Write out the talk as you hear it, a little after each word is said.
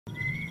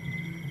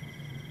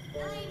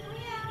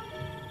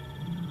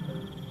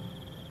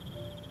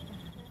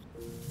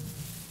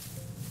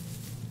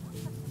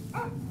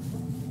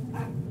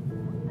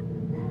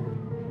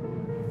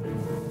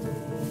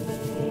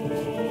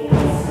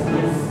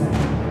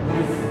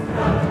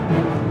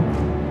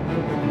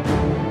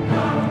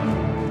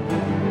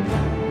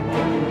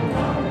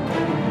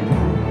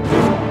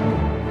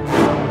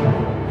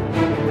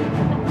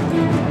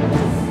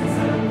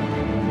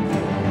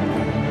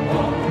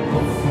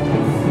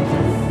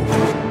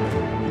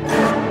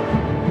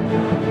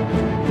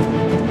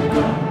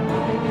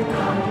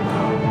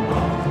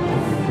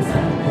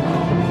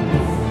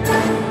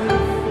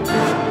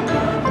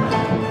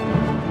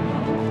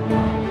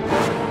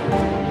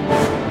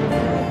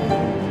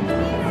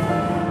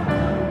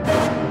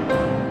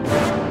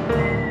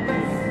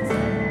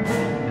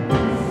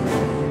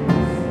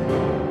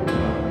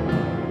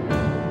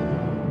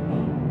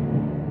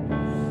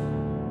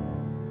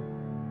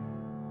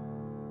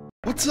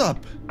What's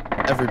up,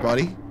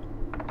 everybody?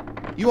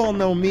 You all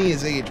know me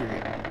as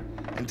Adrian,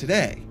 and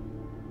today,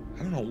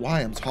 I don't know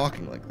why I'm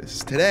talking like this.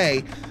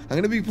 Today, I'm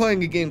going to be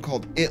playing a game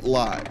called It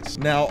Lies.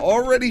 Now,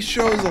 already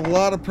shows a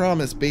lot of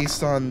promise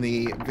based on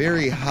the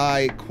very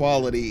high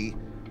quality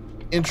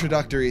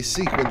introductory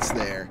sequence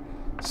there.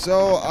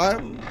 So,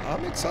 I'm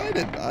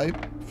excited. It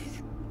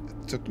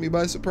took me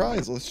by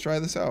surprise. Let's try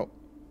this out.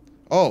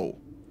 Oh.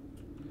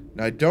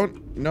 Now, I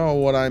don't know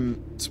what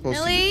I'm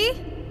supposed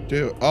to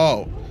do.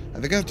 Oh. I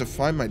think I have to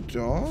find my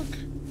dog?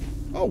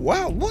 Oh,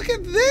 wow, look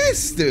at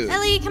this, dude!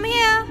 Ellie, come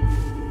here!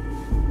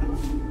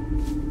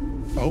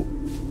 Oh.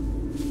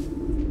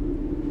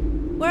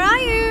 Where are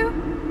you?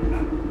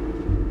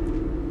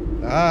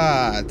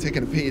 Ah,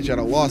 taking a page out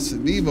of Lost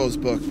in Vivo's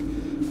book,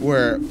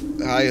 where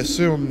I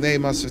assume they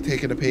must have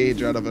taken a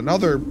page out of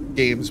another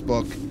game's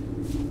book,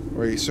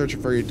 where you're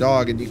searching for your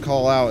dog and you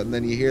call out and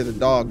then you hear the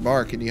dog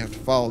bark and you have to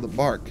follow the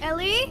bark.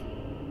 Ellie?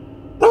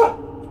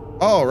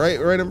 Oh, right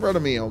in front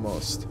of me,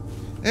 almost.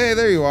 Hey,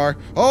 there you are.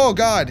 Oh,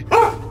 God.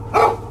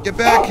 Get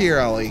back here,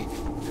 Ellie.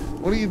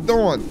 What are you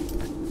doing?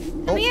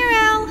 Come here,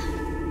 Elle.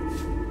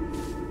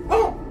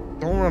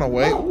 Don't run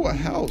away. Ooh, a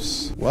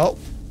house. Well,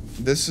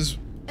 this is...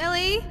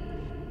 Ellie?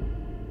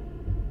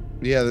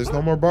 Yeah, there's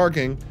no more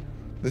barking.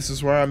 This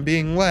is where I'm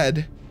being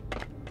led.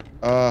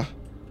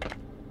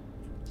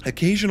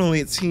 Occasionally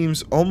it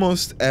seems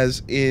almost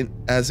as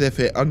if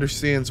it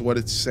understands what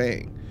it's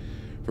saying.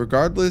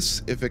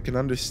 Regardless if it can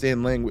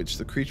understand language,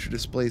 the creature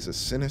displays a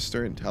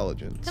sinister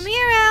intelligence. Come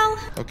here, Elle.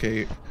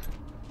 Okay.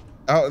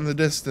 Out in the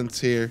distance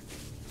here.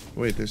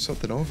 Wait, there's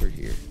something over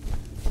here.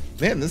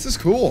 Man, this is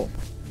cool.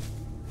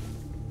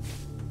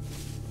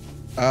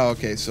 Oh,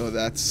 okay, so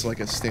that's like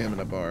a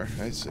stamina bar.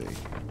 I see.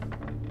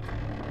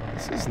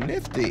 This is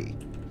nifty.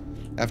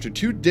 After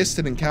 2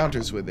 distant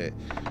encounters with it,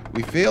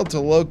 we failed to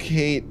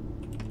locate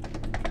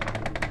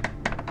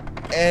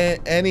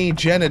any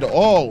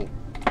genital.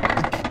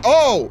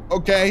 Oh,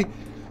 okay.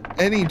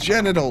 Any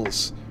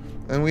genitals.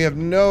 And we have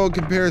no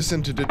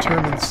comparison to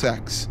determine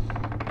sex.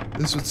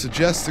 This would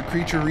suggest the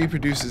creature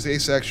reproduces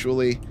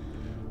asexually,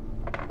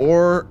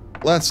 or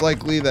less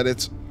likely that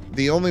it's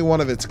the only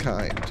one of its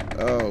kind.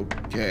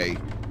 Okay.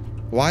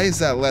 Why is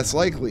that less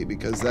likely?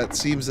 Because that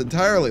seems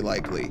entirely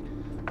likely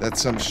that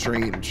some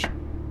strange,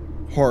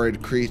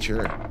 horrid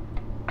creature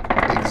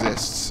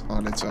exists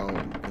on its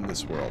own in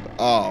this world.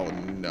 Oh,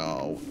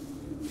 no.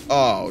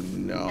 Oh,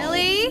 no.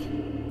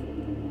 Ellie?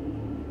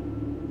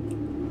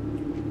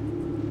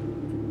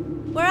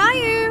 Where are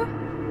you?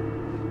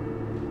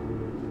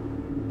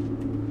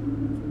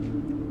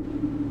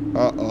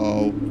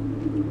 Uh-oh.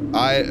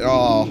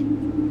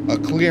 A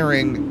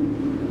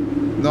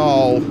clearing.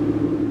 No.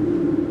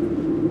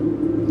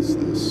 What's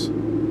this?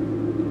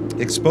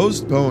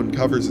 Exposed bone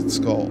covers its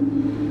skull.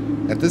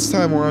 At this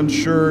time, we're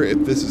unsure if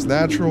this is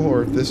natural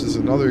or if this is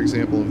another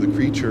example of the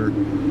creature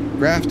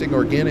grafting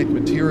organic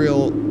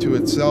material to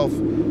itself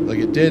like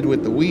it did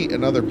with the wheat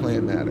and other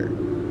plant matter.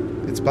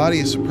 Its body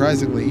is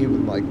surprisingly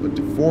human-like, but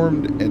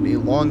deformed and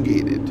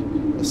elongated.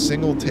 A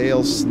single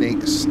tail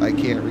snakes. I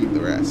can't read the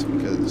rest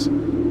because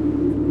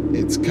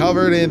it's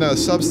covered in a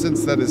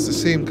substance that is the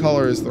same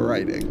color as the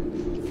writing.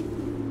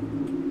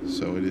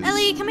 So it is...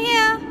 Ellie, come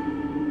here!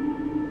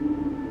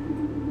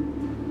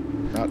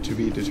 Not to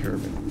be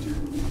determined.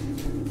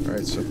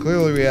 Alright, so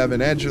clearly we have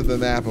an edge of the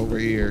map over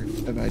here,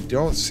 and I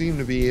don't seem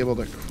to be able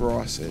to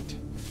cross it.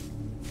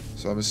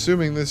 So I'm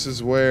assuming this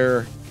is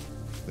where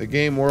the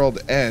game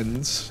world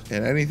ends,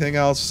 and anything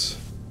else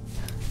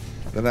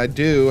that I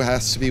do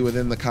has to be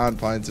within the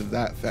confines of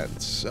that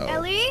fence, so...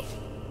 Ellie?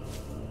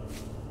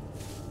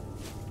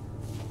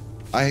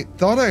 I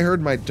thought I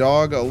heard my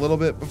dog a little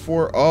bit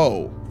before.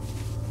 Oh,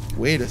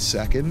 wait a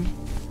second.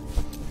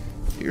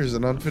 Here's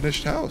an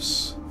unfinished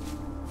house.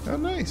 How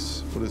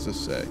nice. What does this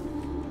say?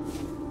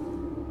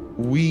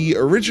 We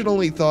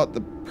originally thought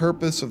the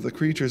purpose of the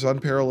creature's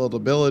unparalleled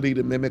ability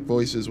to mimic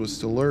voices was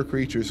to lure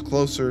creatures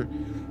closer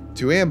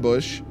to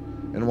ambush,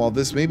 and while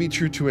this may be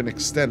true to an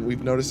extent,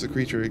 we've noticed the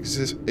creature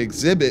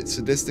exhibit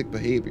sadistic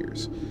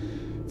behaviors.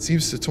 It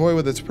seems to toy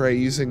with its prey,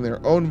 using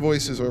their own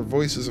voices or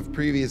voices of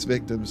previous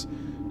victims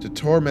to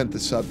torment the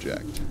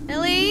subject.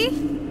 Ellie?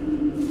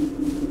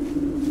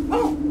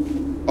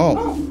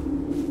 Oh.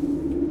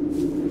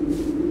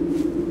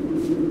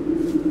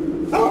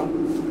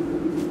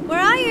 Where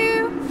are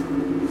you?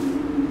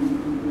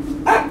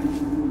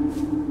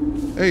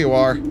 There you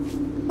are.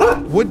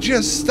 Would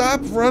you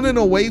stop running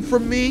away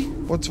from me?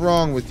 What's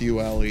wrong with you,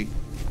 Ellie?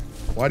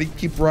 Why do you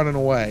keep running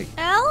away?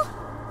 Elle?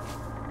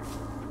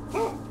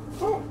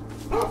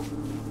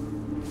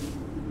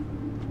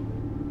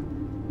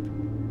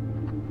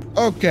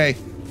 Okay.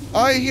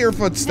 I hear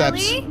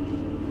footsteps. Ellie?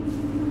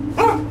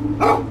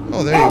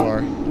 Oh, there you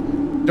are.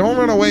 Don't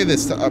run away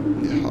this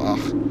time.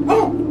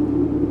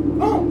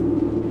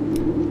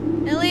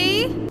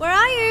 Ellie? Where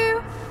are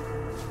you?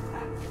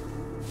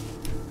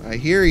 I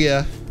hear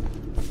ya.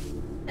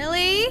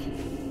 Ellie?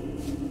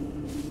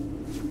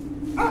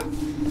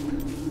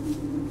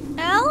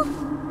 Elle?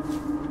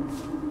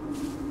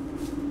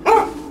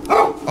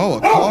 Oh,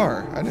 a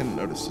car. I didn't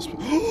notice this.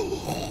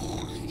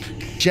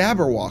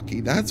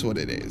 Jabberwocky, that's what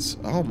it is.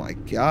 Oh my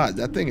god,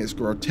 that thing is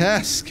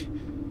grotesque.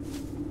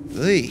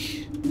 Eey.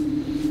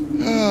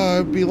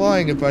 I'd be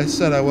lying if I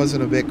said I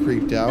wasn't a bit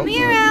creeped out. Come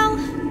here, Elle.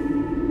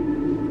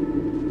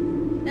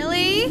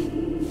 Ellie?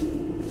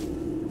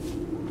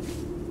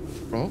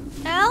 Oh.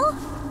 Elle?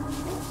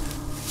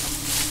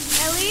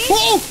 Ellie?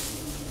 Oh!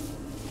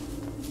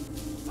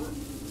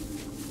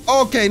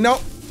 Okay, no.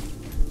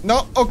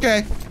 No,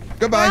 okay.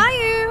 Goodbye. Where are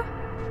you?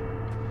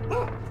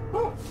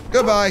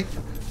 Goodbye.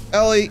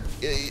 Ellie,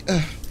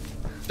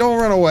 don't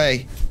run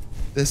away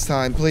this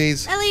time,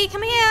 please. Ellie,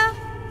 come here.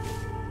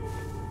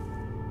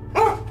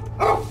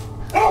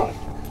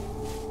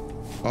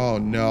 Oh,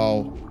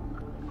 no.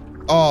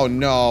 Oh,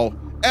 no.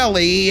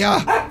 Ellie!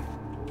 Alright,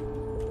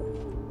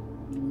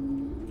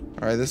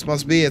 this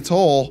must be its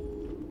hole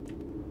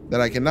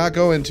that I cannot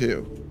go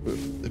into.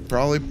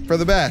 Probably for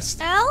the best.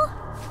 Elle?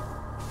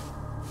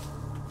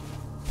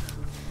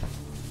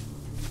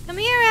 Come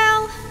here,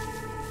 Elle.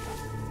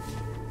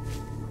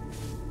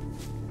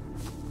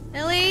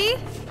 Ellie?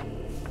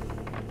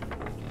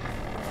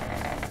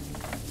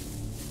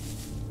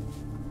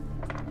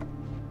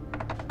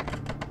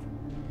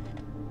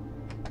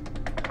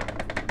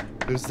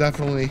 There's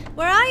definitely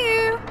Where are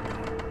you?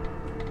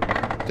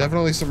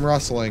 some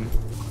rustling.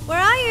 Where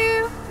are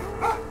you?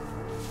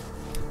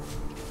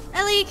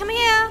 Ellie, come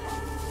here.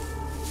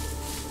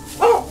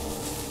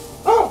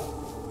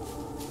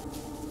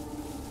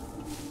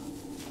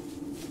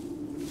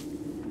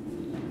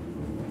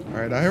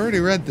 Alright, I already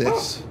read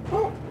this.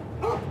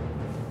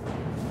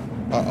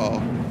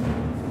 Uh-oh.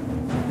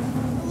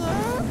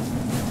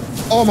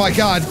 Oh my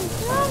god!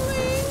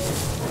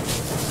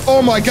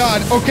 Oh my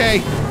god,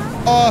 okay.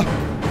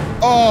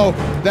 Oh,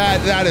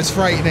 that is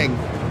frightening.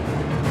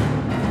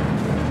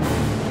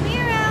 Come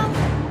here, Elle.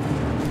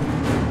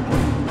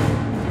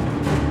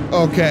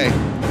 Okay.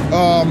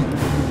 Oh.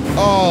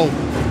 Elle?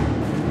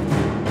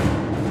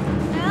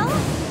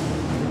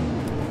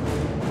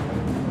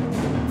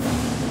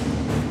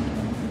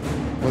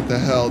 What the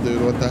hell,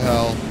 dude? What the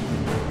hell?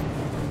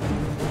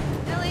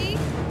 Ellie?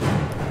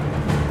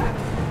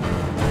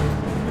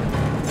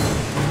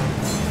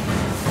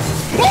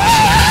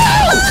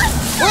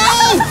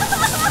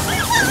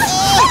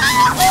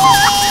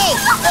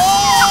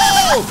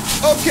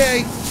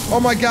 Okay. Oh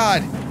my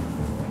god.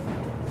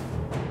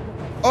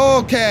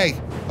 Okay.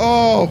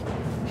 Oh.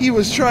 He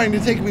was trying to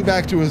take me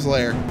back to his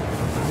lair.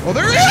 Oh,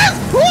 there he is!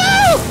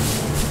 Woo!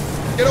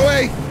 Get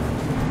away.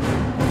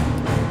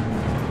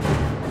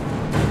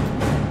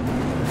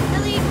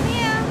 Ellie, come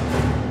here.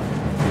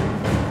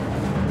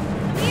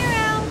 Come here,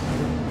 Elle.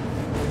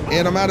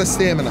 And I'm out of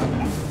stamina.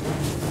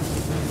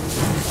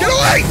 Get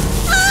away!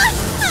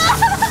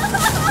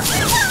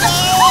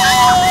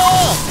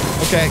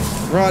 Oh! Okay.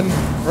 Run.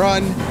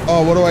 Run.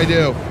 Oh, what do I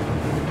do?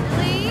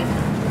 Ellie?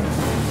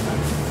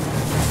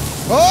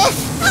 Oh!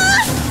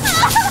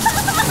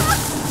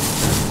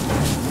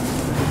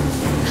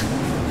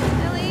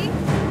 Ellie?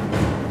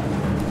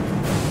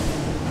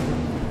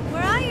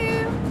 Where are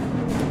you?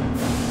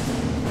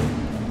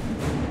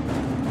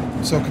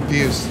 I'm so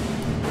confused.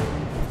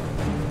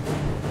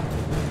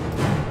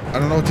 I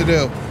don't know what to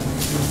do.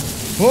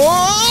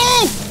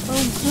 Oh!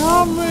 I'm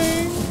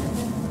coming.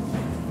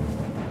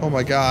 Oh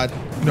my god.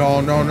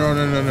 No, no, no,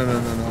 no, no, no, no,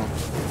 no, no.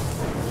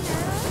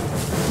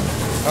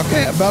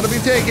 Okay, I'm about to be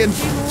taken.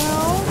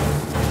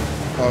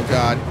 Oh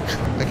god.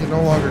 I can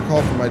no longer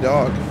call for my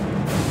dog.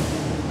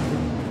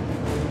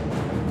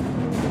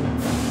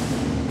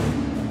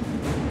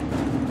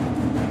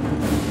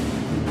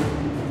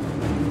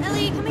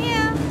 Ellie, come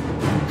here.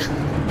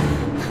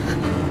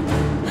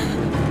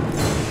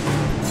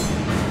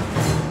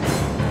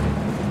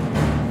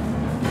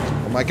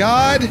 Oh my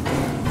god!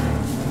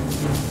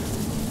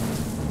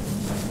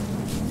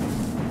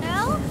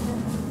 Elle?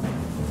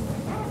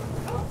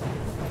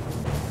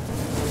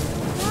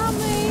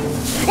 Coming.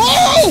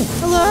 Oh!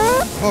 Hello?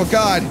 Oh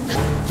god.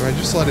 Do I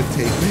just let it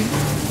take me?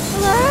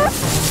 Hello?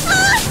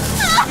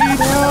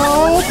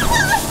 No!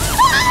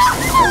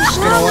 I'm just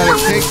gonna let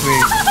it take me.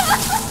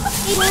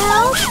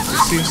 Hello?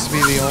 This seems to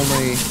be the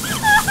only...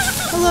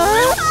 Hello?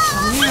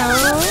 Need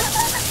help?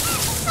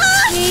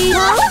 Need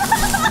help?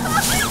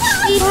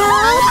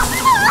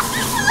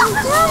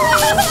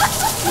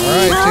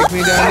 Alright, take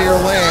me down to your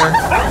lair.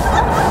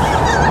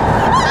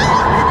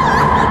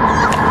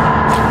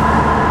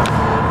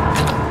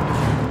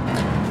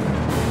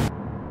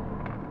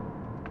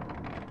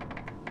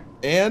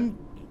 And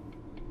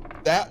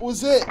that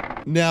was it.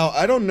 Now,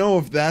 I don't know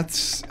if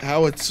that's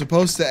how it's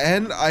supposed to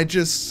end. I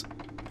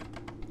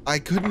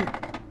couldn't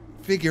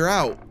figure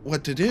out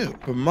what to do.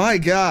 But my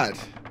God,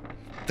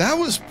 that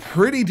was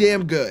pretty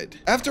damn good.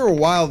 After a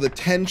while, the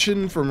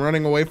tension from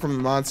running away from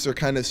the monster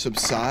kind of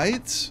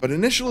subsides, but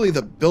initially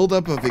the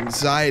buildup of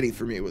anxiety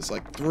for me was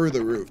like through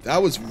the roof.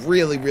 That was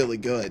really, really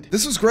good.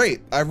 This was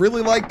great. I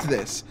really liked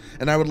this,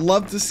 and I would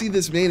love to see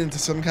this made into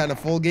some kind of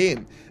full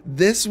game.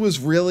 This was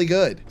really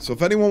good. So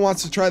if anyone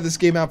wants to try this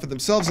game out for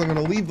themselves, I'm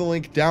going to leave the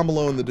link down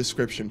below in the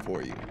description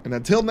for you. And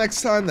until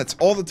next time, that's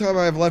all the time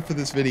I have left for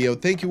this video.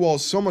 Thank you all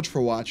so much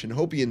for watching.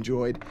 Hope you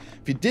enjoyed.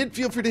 If you did,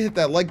 feel free to hit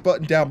that like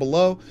button down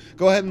below.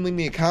 Go ahead and leave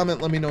me a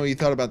comment. Let me know what you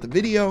thought about the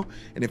video.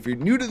 And if you're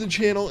new to the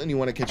channel and you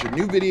want to catch a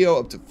new video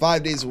up to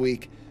 5 days a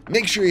week,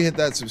 make sure you hit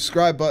that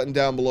subscribe button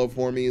down below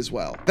for me as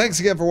well. Thanks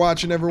again for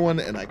watching, everyone,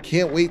 and I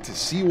can't wait to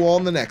see you all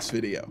in the next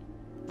video.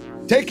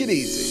 Take it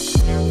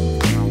easy.